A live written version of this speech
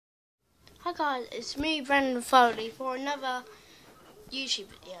Hi guys, it's me, Brendan Foley, for another YouTube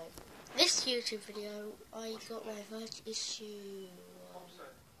video. This YouTube video, I got my first issue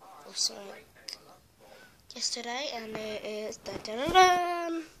of something yesterday, and it is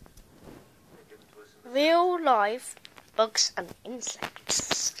real life bugs and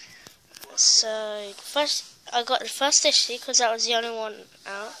insects. So first, I got the first issue because that was the only one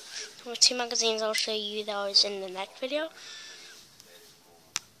out. With 2 magazines, I'll show you those in the next video.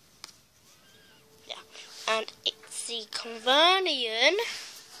 And it's the convenien.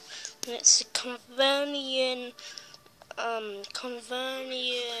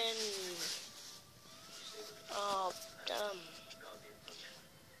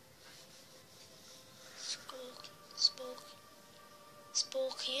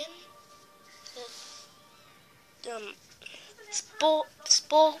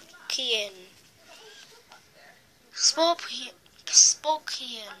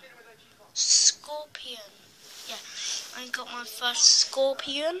 Scorpion. Yeah, I got my first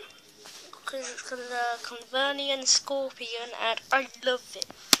scorpion because it's called the convenien scorpion, and I love it.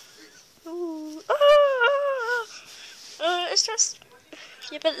 Ooh, it's just,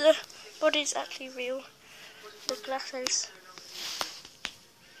 yeah, but the body's actually real. The glasses.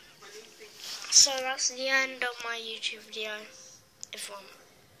 So that's the end of my YouTube video. Everyone,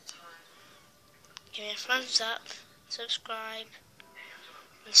 give me a thumbs up, subscribe,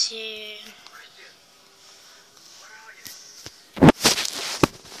 and see you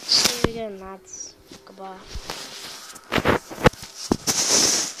again, lads. Goodbye.